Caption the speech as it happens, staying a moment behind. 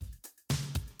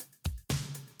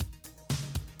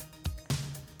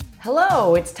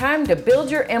Hello, it's time to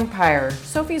build your empire.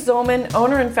 Sophie Zollman,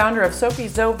 owner and founder of Sophie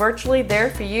Zo Virtually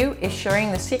There For You, is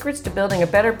sharing the secrets to building a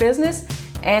better business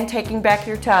and taking back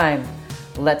your time.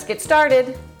 Let's get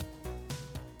started.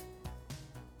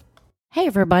 Hey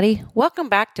everybody, welcome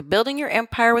back to Building Your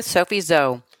Empire with Sophie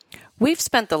Zo. We've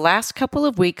spent the last couple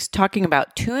of weeks talking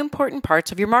about two important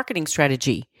parts of your marketing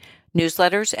strategy,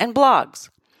 newsletters and blogs.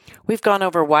 We've gone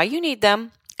over why you need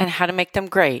them and how to make them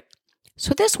great.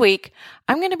 So this week,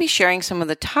 I'm going to be sharing some of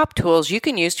the top tools you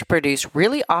can use to produce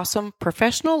really awesome,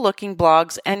 professional-looking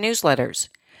blogs and newsletters.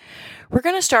 We're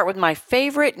going to start with my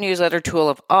favorite newsletter tool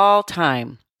of all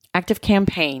time,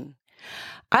 ActiveCampaign.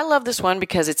 I love this one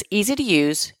because it's easy to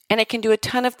use and it can do a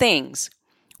ton of things.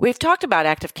 We've talked about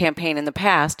ActiveCampaign in the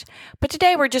past, but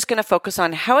today we're just going to focus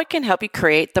on how it can help you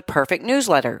create the perfect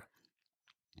newsletter.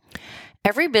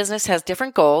 Every business has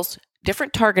different goals,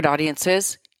 different target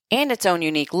audiences, and its own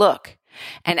unique look.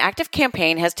 And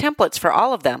ActiveCampaign has templates for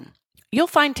all of them. You'll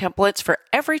find templates for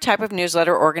every type of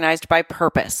newsletter organized by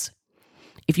purpose.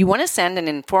 If you want to send an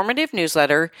informative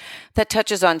newsletter that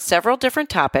touches on several different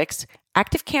topics,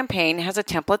 ActiveCampaign has a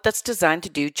template that's designed to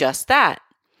do just that.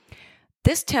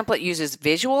 This template uses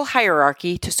visual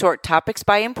hierarchy to sort topics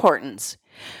by importance.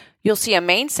 You'll see a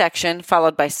main section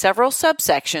followed by several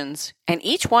subsections, and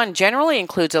each one generally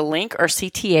includes a link or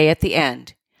CTA at the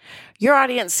end. Your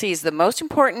audience sees the most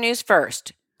important news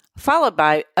first, followed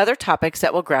by other topics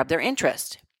that will grab their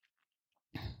interest.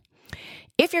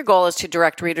 If your goal is to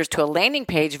direct readers to a landing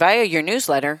page via your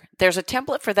newsletter, there's a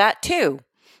template for that too.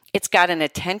 It's got an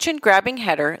attention-grabbing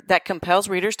header that compels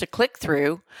readers to click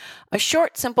through, a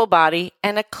short, simple body,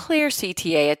 and a clear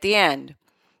CTA at the end.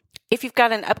 If you've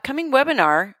got an upcoming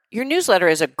webinar, your newsletter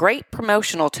is a great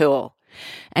promotional tool.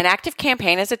 An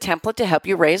ActiveCampaign is a template to help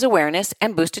you raise awareness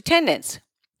and boost attendance.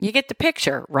 You get the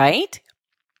picture, right?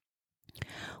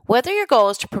 Whether your goal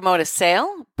is to promote a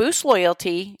sale, boost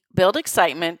loyalty, build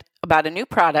excitement about a new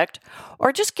product,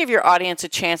 or just give your audience a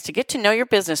chance to get to know your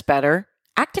business better,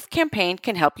 ActiveCampaign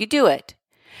can help you do it.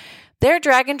 Their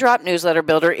drag-and-drop newsletter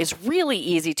builder is really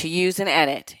easy to use and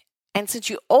edit. And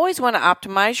since you always want to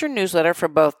optimize your newsletter for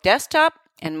both desktop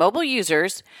and mobile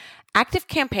users,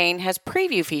 ActiveCampaign has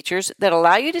preview features that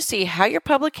allow you to see how your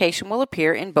publication will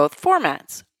appear in both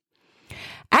formats.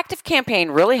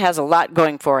 ActiveCampaign really has a lot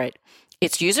going for it.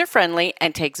 It's user-friendly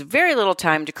and takes very little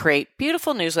time to create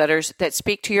beautiful newsletters that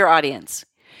speak to your audience.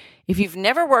 If you've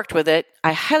never worked with it,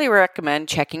 I highly recommend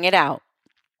checking it out.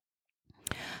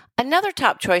 Another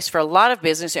top choice for a lot of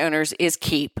business owners is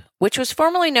Keap, which was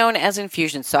formerly known as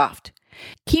Infusionsoft.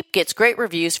 Keap gets great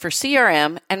reviews for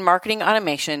CRM and marketing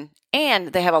automation, and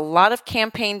they have a lot of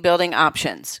campaign building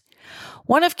options.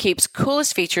 One of Keap's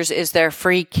coolest features is their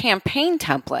free campaign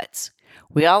templates.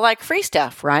 We all like free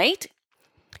stuff, right?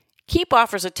 Keap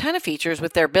offers a ton of features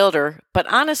with their builder, but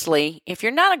honestly, if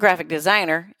you're not a graphic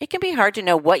designer, it can be hard to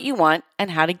know what you want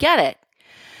and how to get it.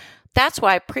 That's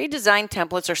why pre-designed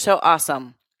templates are so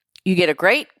awesome. You get a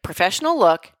great professional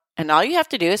look, and all you have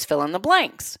to do is fill in the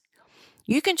blanks.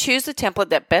 You can choose the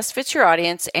template that best fits your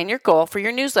audience and your goal for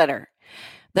your newsletter,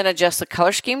 then adjust the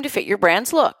color scheme to fit your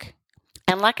brand's look.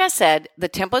 And like I said, the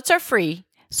templates are free,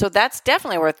 so that's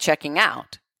definitely worth checking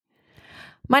out.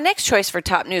 My next choice for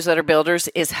top newsletter builders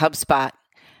is HubSpot.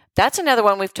 That's another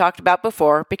one we've talked about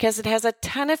before because it has a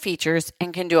ton of features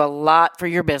and can do a lot for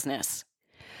your business.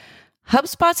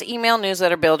 HubSpot's email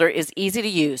newsletter builder is easy to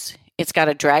use. It's got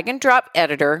a drag and drop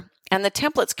editor, and the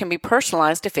templates can be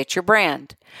personalized to fit your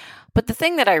brand. But the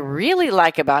thing that I really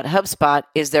like about HubSpot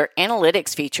is their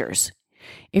analytics features.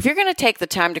 If you're going to take the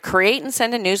time to create and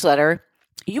send a newsletter,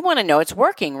 you want to know it's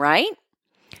working, right?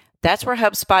 That's where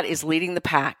HubSpot is leading the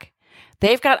pack.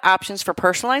 They've got options for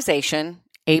personalization,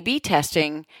 A/B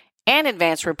testing, and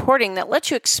advanced reporting that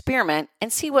lets you experiment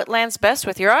and see what lands best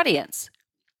with your audience.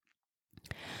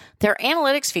 Their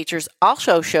analytics features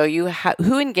also show you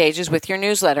who engages with your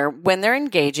newsletter, when they're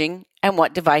engaging, and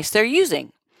what device they're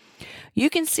using.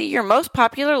 You can see your most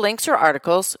popular links or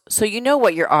articles so you know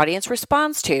what your audience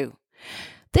responds to.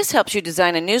 This helps you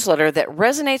design a newsletter that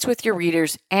resonates with your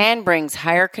readers and brings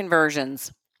higher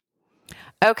conversions.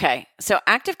 Okay, so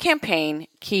ActiveCampaign,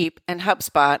 Keap, and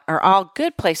HubSpot are all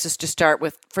good places to start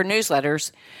with for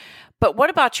newsletters. But what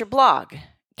about your blog?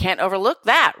 Can't overlook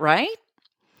that, right?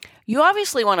 You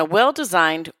obviously want a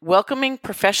well-designed, welcoming,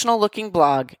 professional-looking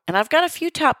blog, and I've got a few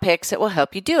top picks that will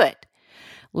help you do it.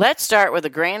 Let's start with the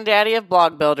granddaddy of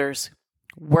blog builders,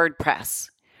 WordPress.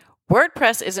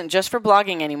 WordPress isn't just for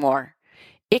blogging anymore.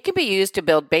 It can be used to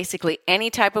build basically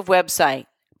any type of website.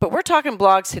 But we're talking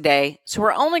blogs today, so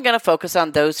we're only going to focus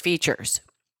on those features.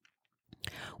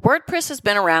 WordPress has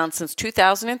been around since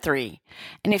 2003,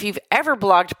 and if you've ever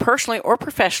blogged personally or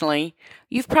professionally,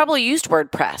 you've probably used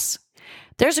WordPress.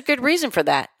 There's a good reason for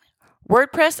that.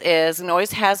 WordPress is and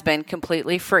always has been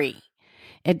completely free.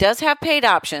 It does have paid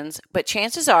options, but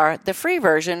chances are the free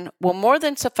version will more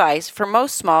than suffice for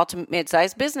most small to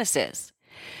mid-sized businesses.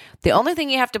 The only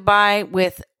thing you have to buy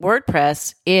with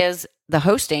WordPress is the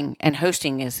hosting, and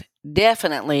hosting is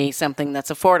definitely something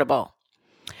that's affordable.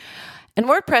 And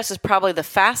WordPress is probably the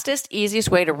fastest, easiest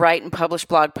way to write and publish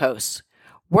blog posts.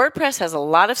 WordPress has a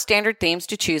lot of standard themes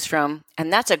to choose from,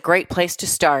 and that's a great place to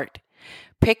start.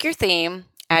 Pick your theme,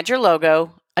 add your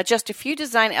logo, adjust a few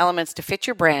design elements to fit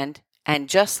your brand, and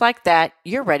just like that,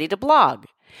 you're ready to blog.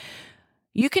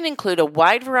 You can include a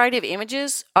wide variety of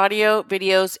images, audio,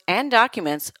 videos, and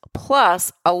documents,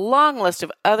 plus a long list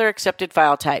of other accepted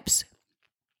file types.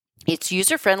 It's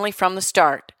user-friendly from the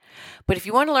start, but if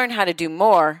you want to learn how to do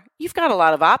more, you've got a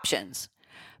lot of options.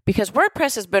 Because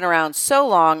WordPress has been around so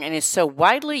long and is so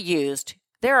widely used,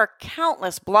 there are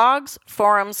countless blogs,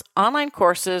 forums, online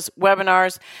courses,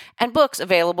 webinars, and books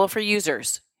available for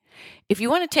users. If you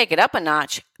want to take it up a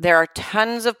notch, there are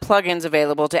tons of plugins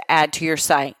available to add to your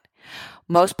site.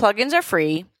 Most plugins are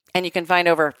free, and you can find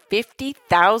over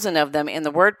 50,000 of them in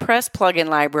the WordPress plugin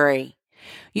library.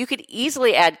 You could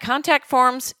easily add contact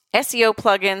forms, SEO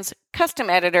plugins, custom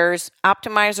editors,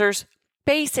 optimizers,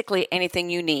 basically anything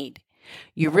you need.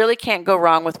 You really can't go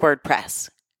wrong with WordPress.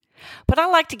 But I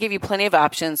like to give you plenty of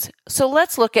options, so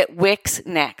let's look at Wix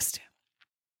next.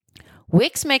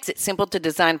 Wix makes it simple to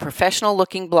design a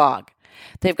professional-looking blog.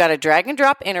 They've got a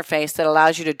drag-and-drop interface that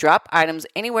allows you to drop items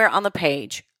anywhere on the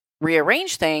page,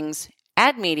 rearrange things,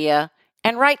 add media,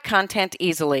 and write content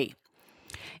easily.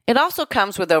 It also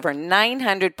comes with over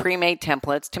 900 pre-made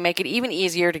templates to make it even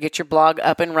easier to get your blog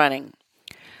up and running.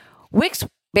 Wix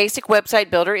Basic Website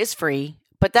Builder is free,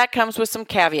 but that comes with some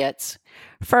caveats.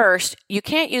 First, you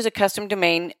can't use a custom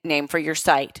domain name for your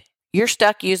site. You're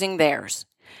stuck using theirs.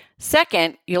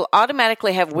 Second, you'll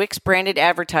automatically have Wix branded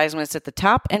advertisements at the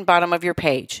top and bottom of your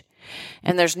page,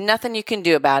 and there's nothing you can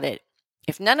do about it.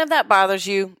 If none of that bothers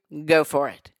you, go for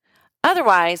it.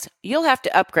 Otherwise, you'll have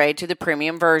to upgrade to the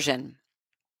premium version.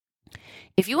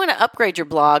 If you want to upgrade your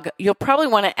blog, you'll probably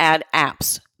want to add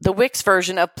apps, the Wix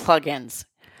version of plugins.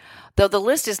 Though the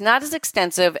list is not as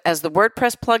extensive as the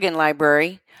WordPress plugin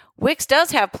library, Wix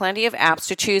does have plenty of apps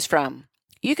to choose from.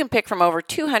 You can pick from over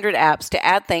 200 apps to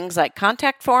add things like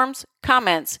contact forms,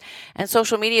 comments, and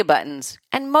social media buttons,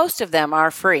 and most of them are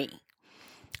free.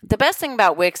 The best thing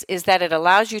about Wix is that it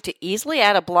allows you to easily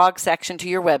add a blog section to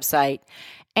your website,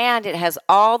 and it has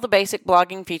all the basic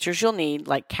blogging features you'll need,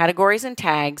 like categories and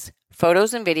tags,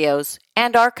 photos and videos,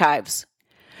 and archives.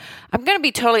 I'm going to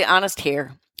be totally honest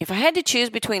here. If I had to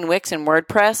choose between Wix and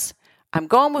WordPress, I'm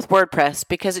going with WordPress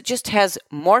because it just has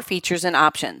more features and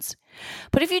options.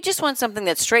 But if you just want something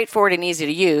that's straightforward and easy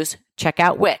to use, check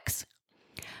out Wix.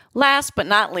 Last but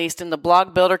not least in the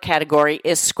blog builder category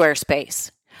is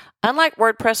Squarespace. Unlike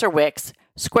WordPress or Wix,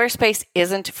 Squarespace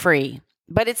isn't free,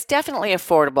 but it's definitely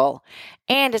affordable,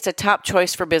 and it's a top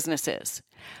choice for businesses.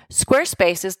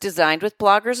 Squarespace is designed with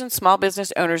bloggers and small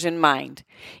business owners in mind.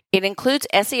 It includes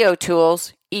SEO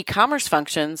tools, e-commerce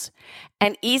functions,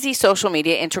 and easy social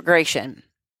media integration.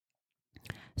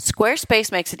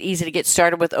 Squarespace makes it easy to get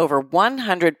started with over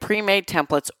 100 pre-made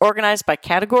templates organized by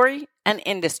category and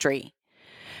industry.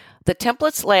 The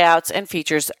templates, layouts, and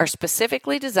features are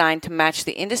specifically designed to match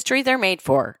the industry they're made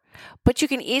for, but you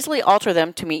can easily alter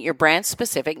them to meet your brand's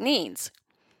specific needs.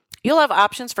 You'll have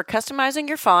options for customizing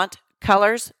your font,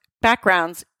 colors,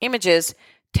 backgrounds, images,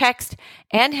 text,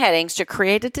 and headings to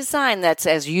create a design that's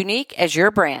as unique as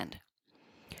your brand.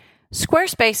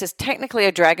 Squarespace is technically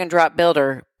a drag-and-drop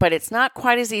builder, but it's not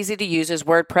quite as easy to use as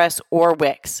WordPress or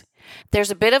Wix.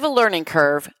 There's a bit of a learning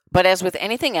curve, but as with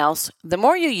anything else, the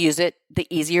more you use it, the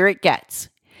easier it gets.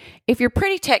 If you're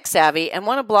pretty tech-savvy and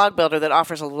want a blog builder that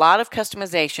offers a lot of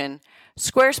customization,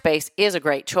 Squarespace is a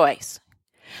great choice.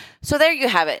 So there you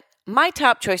have it, my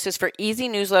top choices for easy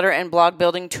newsletter and blog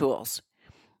building tools.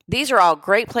 These are all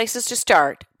great places to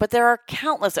start, but there are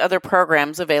countless other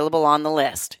programs available on the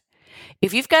list.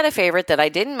 If you've got a favorite that I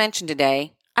didn't mention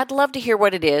today, I'd love to hear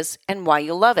what it is and why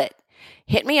you love it.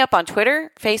 Hit me up on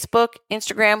Twitter, Facebook,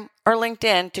 Instagram, or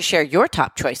LinkedIn to share your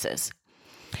top choices.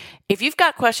 If you've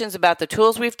got questions about the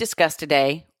tools we've discussed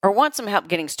today or want some help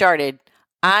getting started,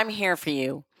 I'm here for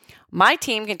you. My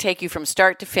team can take you from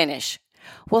start to finish.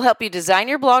 We'll help you design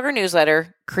your blog or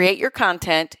newsletter, create your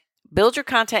content, build your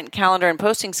content calendar and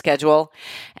posting schedule,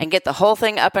 and get the whole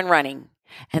thing up and running.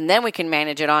 And then we can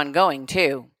manage it ongoing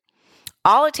too.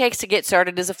 All it takes to get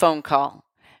started is a phone call.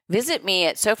 Visit me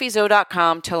at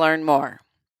sophiezo.com to learn more.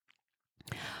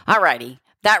 Alrighty,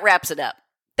 that wraps it up.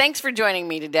 Thanks for joining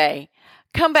me today.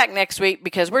 Come back next week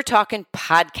because we're talking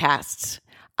podcasts.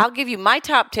 I'll give you my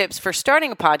top tips for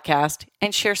starting a podcast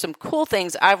and share some cool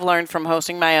things I've learned from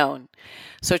hosting my own.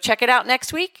 So check it out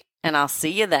next week, and I'll see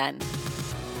you then.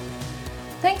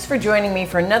 Thanks for joining me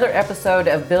for another episode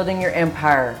of Building Your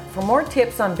Empire. For more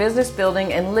tips on business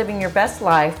building and living your best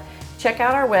life, check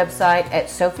out our website at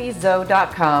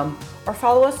sophiezo.com or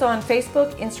follow us on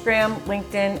Facebook, Instagram,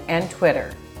 LinkedIn, and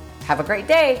Twitter. Have a great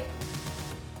day.